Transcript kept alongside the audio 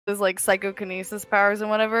his like psychokinesis powers and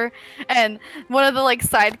whatever, and one of the like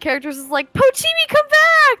side characters is like, "Pochimi, come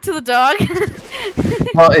back!" to the dog.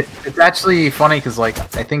 Well, it's actually funny because like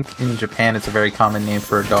I think in Japan it's a very common name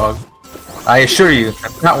for a dog. I assure you,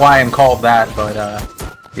 that's not why I'm called that, but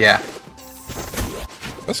yeah.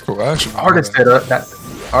 That's cool. Actually,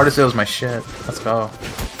 Artist is my shit. Let's go.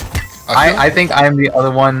 I think I am the other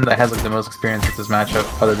one that has like the most experience with this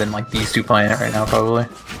matchup, other than like these two playing it right now, probably.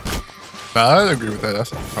 Nah, I agree with that. I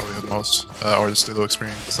think I probably have the most artist ditto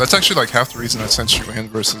experience. That's actually like half the reason I sent you in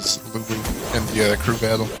versus Lulu in the crew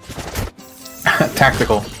battle.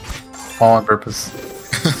 Tactical, all on purpose.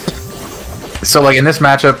 So like in this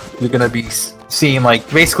matchup, you're gonna be seeing like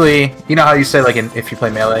basically, you know how you say like if you play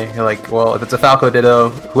melee, you're like, well, if it's a Falco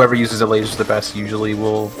Ditto, whoever uses the lasers the best usually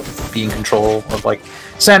will be in control of like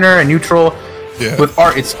center and neutral. Yeah. With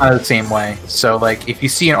art, it's kind of the same way. So like if you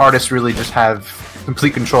see an artist really just have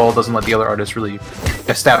complete control, doesn't let the other artists really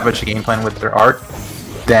establish a game plan with their art,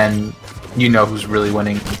 then you know who's really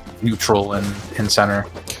winning neutral and center.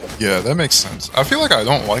 Yeah, that makes sense. I feel like I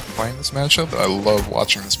don't like playing this matchup, but I love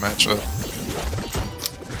watching this matchup.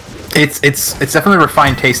 It's definitely a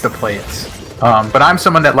refined taste to play it. But I'm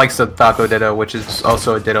someone that likes the Falco Ditto, which is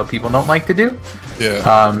also a Ditto people don't like to do. Yeah.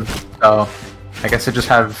 So I guess I just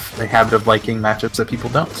have a habit of liking matchups that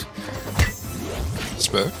people don't.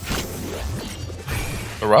 Respect.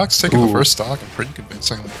 The Rock's taking the first stock and pretty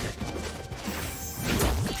convincingly.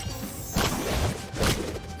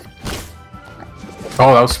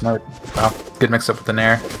 Oh, that was smart. Wow, good mix up with the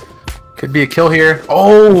Nair. Could be a kill here.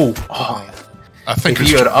 Oh! I think if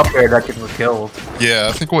you had up air, that could have killed. Yeah,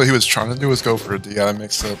 I think what he was trying to do was go for a DI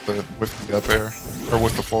mix up, but with the up air, or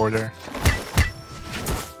with the forward air.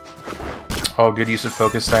 Oh, good use of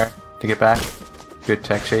focus there to get back. Good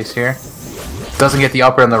tech chase here. Doesn't get the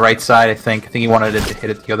upper on the right side, I think. I think he wanted it to hit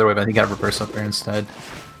it the other way, but I think he got a reverse up there instead.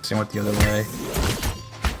 Same with the other way.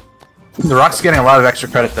 The Rock's getting a lot of extra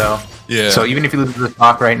credit though. Yeah. So even if you lose the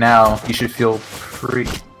stock right now, you should feel pretty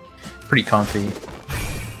comfy.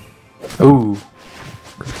 Ooh.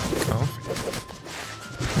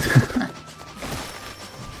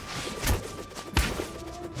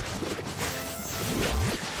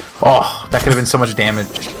 Oh, that could have been so much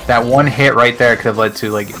damage. That one hit right there could have led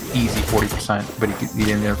to like easy 40%, but he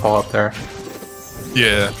didn't even fall up there.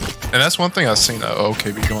 Yeah, and that's one thing I've seen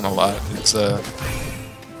OKB doing a lot. It's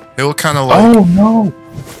he'll kind of like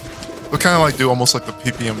he'll kind of like do almost like the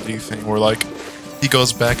PPMD thing, where like he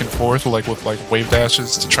goes back and forth with like wave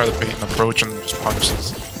dashes to try to bait an approach and just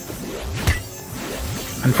punishes.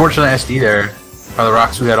 Unfortunately, SD there are the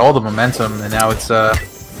Rocks who had all the momentum, and now it's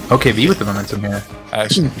OKB with the momentum here.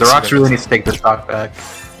 Actually, the Rocks really needs to take the stock back,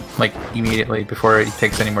 like immediately before he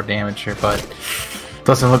takes any more damage here, but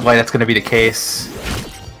doesn't look like that's going to be the case.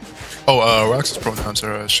 Oh, Rox's pronouns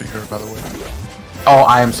are she, her, by the way. Oh,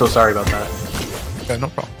 I am so sorry about that. Yeah, no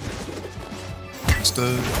problem. Just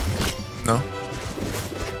no.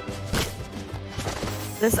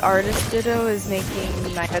 This artist ditto is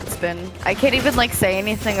making my head spin. I can't even like say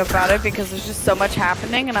anything about it because there's just so much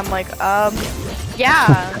happening, and I'm like,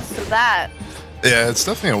 yeah, so that. Yeah, it's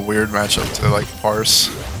definitely a weird matchup to like parse.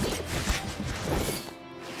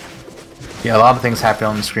 Yeah, a lot of things happen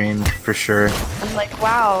on the screen for sure. I'm like,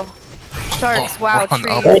 wow, sharks, wow,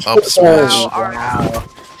 trees, up smash. Wow.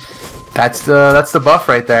 That's the buff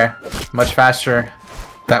right there. Much faster.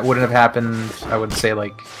 That wouldn't have happened, I would say,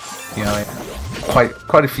 like, you know,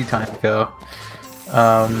 quite a few times ago.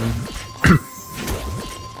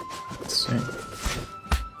 Let's see.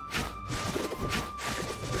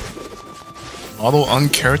 Although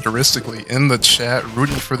uncharacteristically in the chat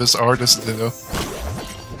rooting for this artist ditto.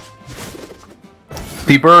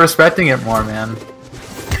 People are respecting it more, man.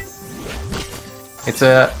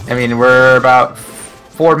 I mean, we're about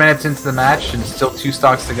 4 minutes into the match and still 2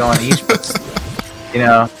 stocks to go on each, but, you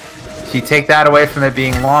know, if you take that away from it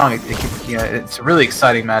being long, you know, it's a really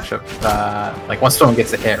exciting matchup. Like, once someone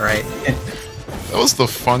gets a hit, right? That was the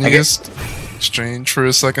funniest exchange for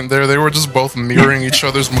a second there. They were just both mirroring each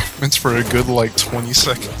other's movements for a good, like, 20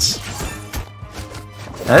 seconds.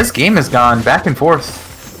 Now, this game has gone back and forth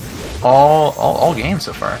all games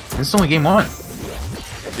so far. This is only game 1.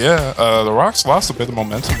 Yeah, the Rocks lost a bit of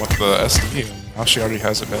momentum with the SD, and now she already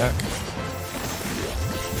has it back.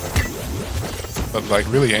 But like,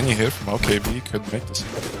 really, any hit from OKB could make this.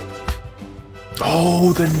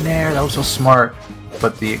 Oh, the Nair! That was so smart.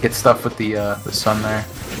 But get stuff with the sun there.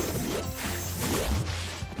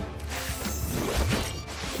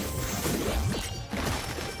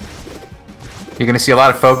 You're gonna see a lot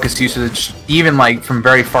of focus usage, even like from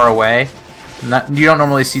very far away. You don't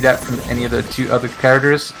normally see that from any of the two other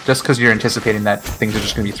characters, just because you're anticipating that things are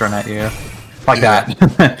just going to be thrown at you. Like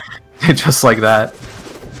that. Just like that.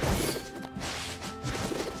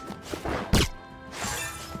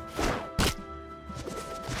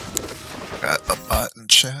 Got a bot in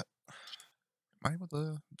chat. Am I able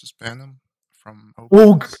to just ban him from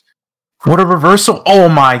Oh, what a reversal. Oh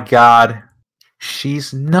my god.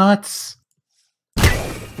 She's nuts.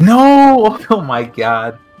 No! Oh my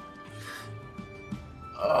god.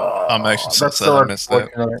 I'm actually so sad I missed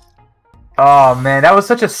that. Oh man, that was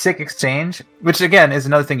such a sick exchange. Which again is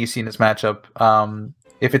another thing you see in this matchup.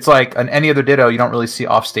 If it's like an any other Ditto, you don't really see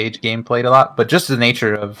offstage game played a lot, but just the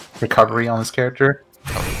nature of recovery on this character,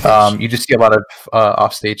 you just see a lot of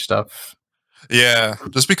offstage stuff. Yeah,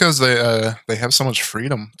 just because they have so much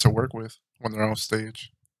freedom to work with when they're on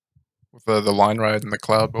stage, with the line ride and the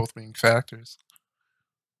cloud both being factors.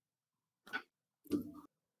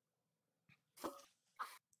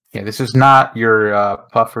 Yeah, this is not your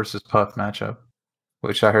Puff versus Puff matchup,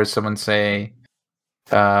 which I heard someone say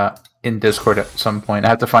in Discord at some point. I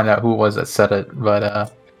have to find out who it was that said it,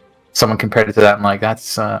 but someone compared it to that. I'm like,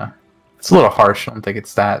 it's a little harsh. I don't think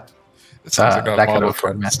it's that. It sounds like that kind of of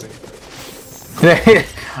a mistake.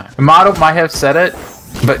 Model might have said it,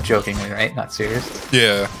 but jokingly, right? Not serious.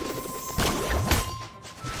 Yeah.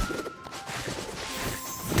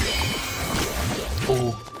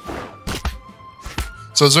 Ooh.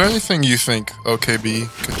 So is there anything you think OKB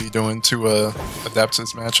could be doing to adapt to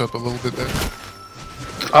this matchup a little bit better?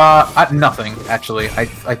 Nothing, actually. I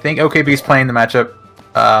think OKB's playing the matchup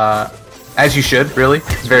as you should, really.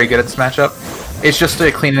 He's very good at this matchup. It's just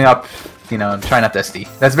cleaning up, you know, try not to SD.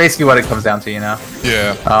 That's basically what it comes down to, you know?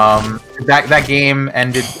 Yeah. That game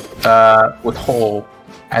ended with Hole.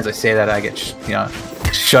 As I say that, I get,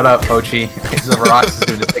 shut up, Pochi. Rocks is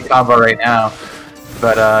doing a big combo right now.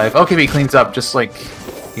 But if OKB cleans up, just like,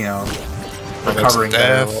 recovering.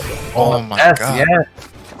 Oh my god. Yeah.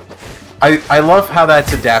 I love how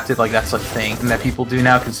that's adapted, like that's a thing that people do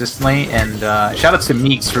now consistently, and shout out to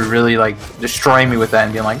Meeks for really like destroying me with that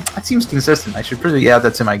and being like, that seems consistent, I should really add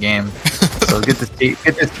that to my game. So good to see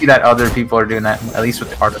that other people are doing that, at least with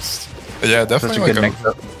the artists. Yeah, definitely Such a good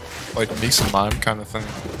mix-up. Like Meeks and Mime kind of thing.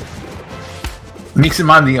 Meeks and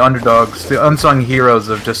Mime, the underdogs, the unsung heroes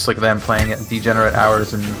of just like them playing at degenerate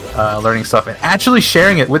hours and learning stuff and actually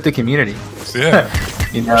sharing it with the community. Yeah.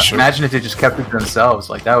 Sure. Imagine if they just kept it to themselves.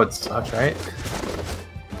 Like, that would suck, right?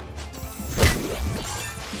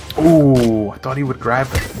 Ooh, I thought he would grab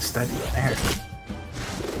it instead. There.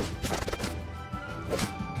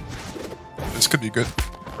 This could be good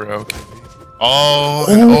for OKB. Oh,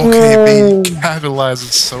 and OKB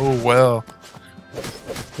capitalizes so well.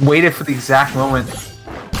 Waited for the exact moment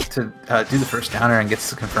to do the first downer and gets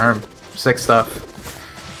to confirm. Sick stuff.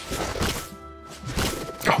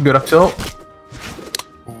 Oh, good up tilt.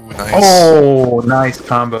 Nice. Oh, nice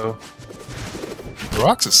combo.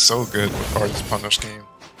 Rocks is so good with Artist Punish game.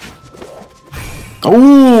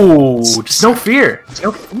 Oh, just no fear.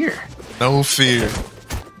 No fear. No fear.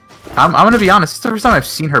 I'm gonna be honest. It's the first time I've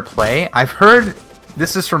seen her play. I've heard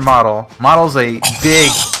this is from Model. Model's a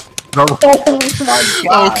big. Oh my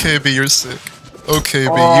god. OKB, you're sick. OKB,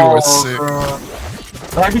 you are sick.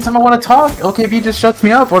 But every time I want to talk, OKB just shuts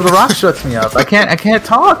me up, or the Rock shuts me up. I can't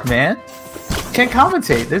talk, man. Can't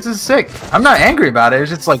commentate. This is sick. I'm not angry about it. It's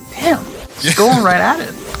just like, damn, just going right at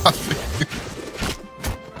it.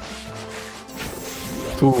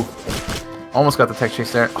 Ooh, almost got the tech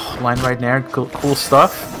chase there. Oh, line right there. Cool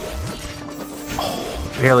stuff.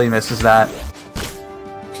 Oh, barely misses that.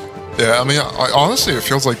 Yeah, I mean, honestly, it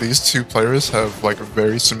feels like these two players have like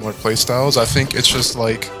very similar playstyles. I think it's just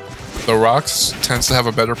like the Rocks tends to have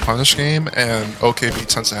a better punish game, and OKB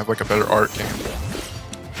tends to have like a better art game.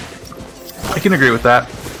 I can agree with that.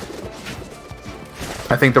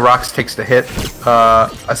 I think the Rocks takes the hit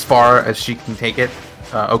as far as she can take it.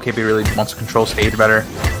 OKB really wants to control stage better.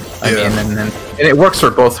 I mean, and it works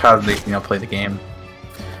for both how they play the game.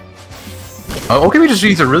 OKB just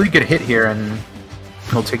needs a really good hit here, and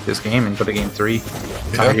he'll take this game and go to game 3.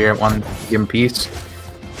 Out here at 1 game piece.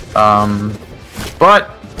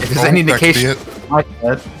 But if there's any indication like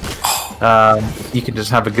that, you can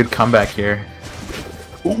just have a good comeback here.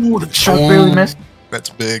 Ooh, the shot barely missed. That's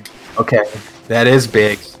big. Okay, that is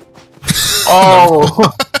big.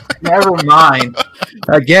 Oh, never mind.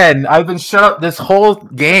 Again, I've been shut up this whole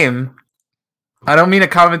game. I don't mean to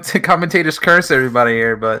commentators curse everybody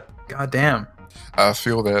here, but goddamn. I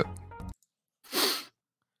feel that.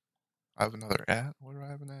 I have another at. What do I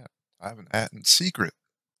have an at? I have an at in secret.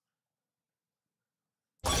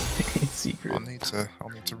 Secret. I'll need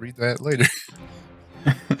to read that later.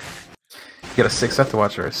 get a 6 to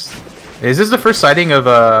watch first. Is this the first sighting of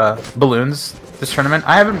balloons this tournament?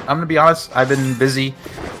 I haven't. I'm gonna be honest. I've been busy,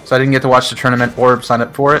 so I didn't get to watch the tournament or sign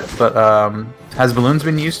up for it. But has balloons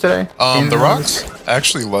been used today? The Rocks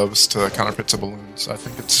actually loves to counterfeit to balloons. I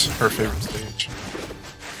think it's her favorite stage.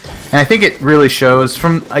 And I think it really shows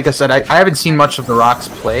from, like I said, I haven't seen much of the Rocks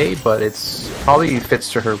play, but it's probably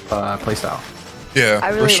fits to her playstyle. Yeah, I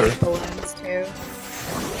really for sure. like balloons too.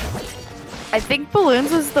 I think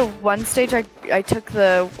balloons was the one stage I took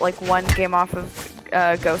the like one game off of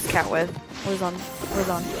Ghost Cat with. Was on.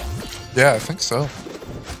 Yeah, I think so.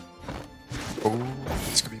 Oh,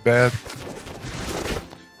 this could be bad.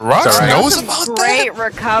 Rocks Sorry. knows Some about great that.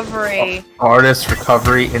 recovery. Artist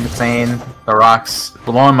recovery, insane. The Rocks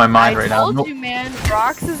blowing my mind right now. I told you, man.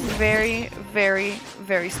 Rox is very, very,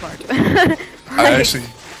 very smart. I actually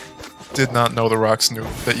did not know the Rocks knew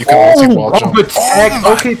that you could multi-wall jump.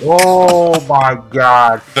 Okay. Oh my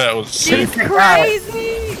god. That was sick. She's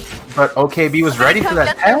crazy. But OKB was ready for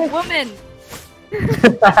that Get tag. woman.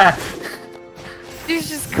 She's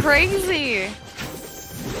just crazy.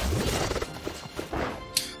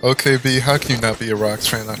 Okay, B, how can you not be a Rocks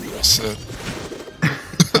fan after this set?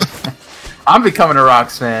 I'm becoming a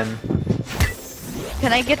Rocks fan.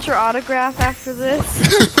 Can I get your autograph after this?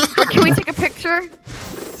 Can we take a picture?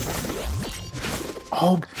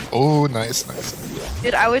 Oh, nice.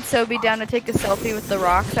 Dude, I would so be down to take a selfie with the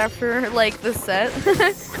Rocks after, like, the set.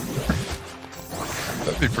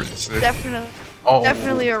 That'd be pretty sick.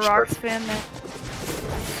 Definitely a Rocks fan, man.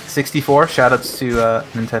 64, shoutouts to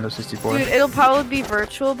Nintendo 64. Dude, it'll probably be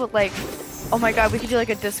virtual, but, like, oh my god, we could do, like,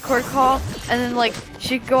 a Discord call, and then, like,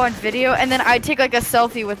 she'd go on video, and then I'd take, like, a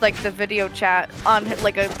selfie with, like, the video chat on,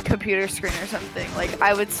 like, a computer screen or something. Like,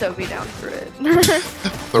 I would so be down for it.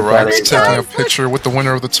 The Rocks taking a picture with the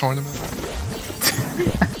winner of the tournament.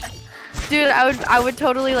 Dude, I would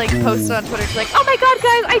totally like post it on Twitter, like, oh my god,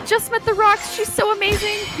 guys, I just met the Rocks. She's so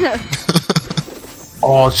amazing.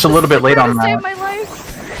 Oh, it's a little bit late on that. Saved my life.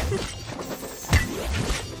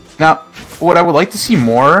 Now, what I would like to see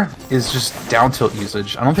more is just down tilt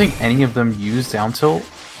usage. I don't think any of them use down tilt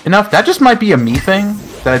enough. That just might be a me thing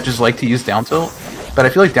that I just like to use down tilt, but I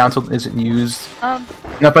feel like down tilt isn't used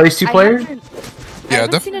enough by these two players. I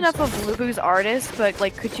haven't seen enough of Lubu's artist, but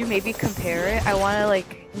like, could you maybe compare it? I want to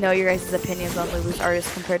like know your guys' opinions on Lubu's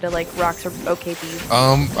artist compared to like Rocks or OKB.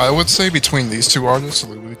 I would say between these two artists,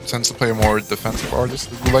 Lulu tends to play a more defensive artist.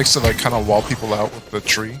 Lulu likes to like kind of wall people out with the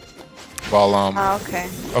tree, while okay.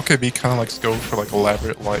 OKB kind of likes to go for like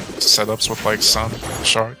elaborate like setups with like Sun and the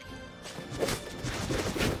Shark.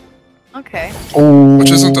 Okay.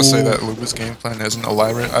 Which isn't to say that Lulu's game plan isn't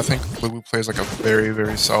elaborate. I think Lulu plays like a very,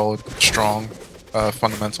 very solid, strong,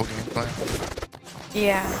 fundamental game plan.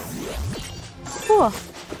 Yeah. Cool.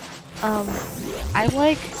 I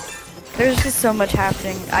like. There's just so much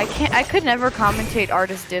happening. I could never commentate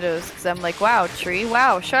artist dittos because I'm like, wow, tree,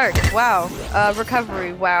 wow, shark, wow,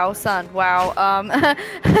 recovery, wow, sun, wow,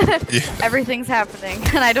 Yeah. Everything's happening,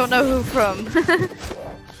 and I don't know who from.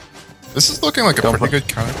 This is looking like a pretty good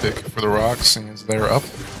counter pick for the Rocks, since they're up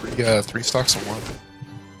 3 stocks to 1.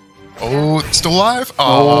 Oh, it's still alive?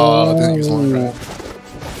 Oh, didn't use long red.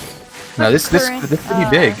 No, this could be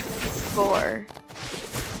big. Score.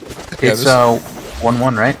 It's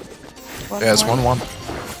 1-1, right? Yeah, it's 1-1.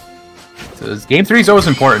 So game 3 is always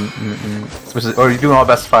important, or you're doing all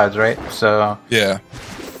best of fives, right? So yeah,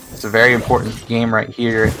 it's a very important game right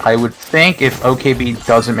here. I would think if OKB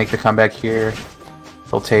doesn't make the comeback here,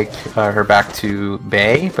 they'll take her back to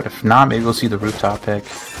Bay, but if not, maybe we'll see the rooftop pick.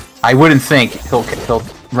 I wouldn't think he'll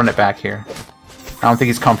run it back here. I don't think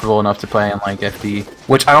he's comfortable enough to play on like FD,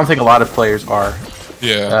 which I don't think a lot of players are.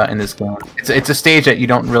 Yeah. In this game, it's a stage that you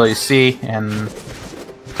don't really see, and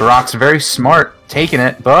the Rock's very smart taking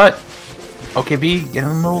it, but OKB getting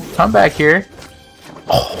a little comeback here.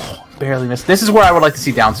 Oh, barely missed. This is where I would like to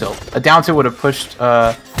see down tilt. A down tilt would have pushed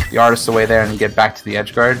the artist away there and get back to the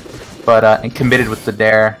edge guard, but and committed with the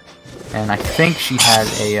dare. And I think she had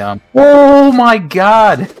a oh my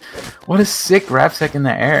god, what a sick grab tech in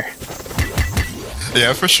the air.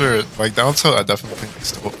 Yeah, for sure. Like down tilt, I definitely think it's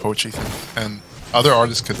still a poachy thing, and other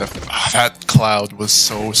artists could definitely. That cloud was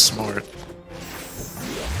so smart.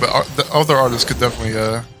 But the other artists could definitely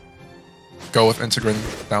go with integrating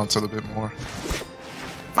down tilt a bit more.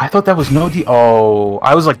 I thought that was no D. Oh,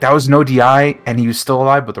 I was like, that was no DI, and he was still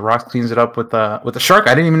alive. But the Rock cleans it up with the shark.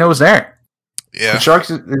 I didn't even know it was there. Yeah, the shark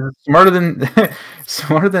is smarter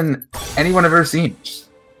than anyone I've ever seen.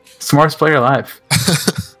 Smartest player alive.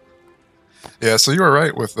 Yeah, so you were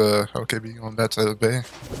right with OKB on that side of the Bay.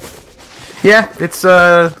 Yeah, it's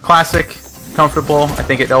classic, comfortable. I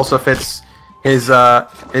think it also fits his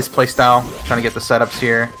play style, trying to get the setups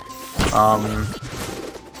here.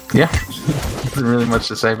 Yeah, nothing really much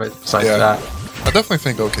to say, but besides that, I definitely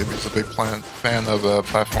think OKB is a big fan of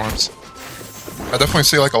platforms. I definitely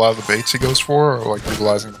see like a lot of the baits he goes for, or like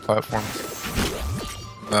utilizing the platform.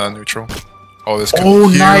 Neutral. Oh, this could be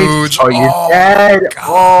huge. Nice. Oh, you're dead.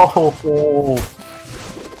 Oh.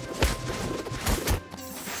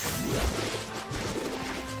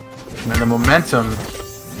 And then the momentum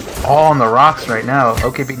all on the rocks right now.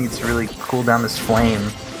 OKB needs to really cool down this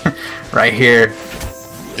flame right here.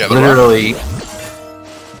 Yeah, literally.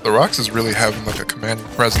 The Rocks is really having like a commanding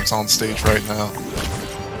presence on stage right now.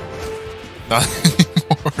 Not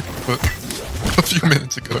anymore, but a few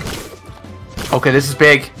minutes ago. Okay, this is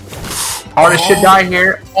big. Artist should die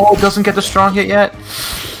here. Oh, doesn't get the strong hit yet.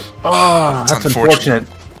 Oh, that's unfortunate.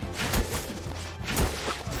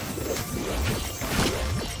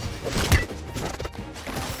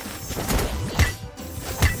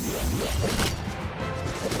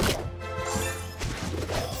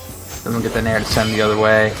 Doesn't get the nair to send the other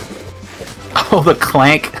way. Oh, the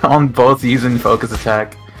clank on both using focus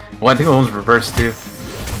attack. Well, I think one was reversed too.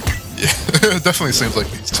 Yeah, it definitely seems like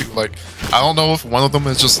these two. Like, I don't know if one of them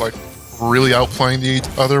is just like really outplaying the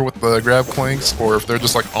other with the grab clanks, or if they're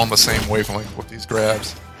just like on the same wavelength with these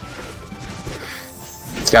grabs.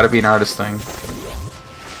 It's got to be an artist thing.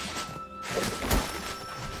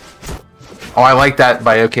 Oh, I like that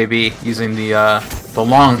by OKB, using the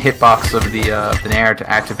long hitbox of the Nair to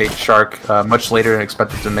activate Shark much later than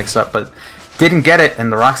expected to mix up, but didn't get it,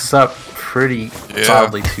 and the Rocks is up pretty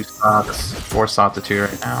solidly 2 stocks, 4 stock to 2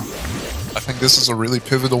 right now. I think this is a really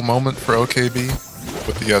pivotal moment for OKB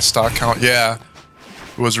with the stock count. Yeah,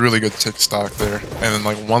 it was really good to take stock there, and then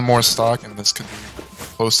like one more stock, and this could be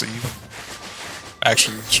close to even.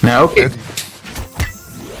 Actually, now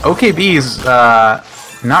OKB is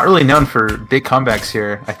not really known for big comebacks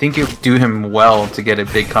here. I think it would do him well to get a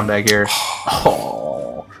big comeback here.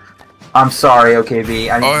 Oh, I'm sorry, OKB.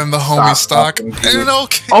 And the homie stock. And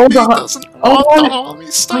OKB doesn't want the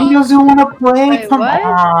homie stock. He doesn't want to play. Wait, Come what?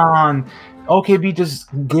 on. OKB just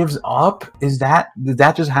gives up. Did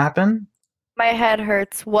that just happen? My head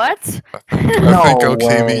hurts. What? I think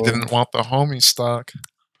OKB didn't want the homie stock.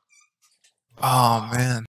 Oh man.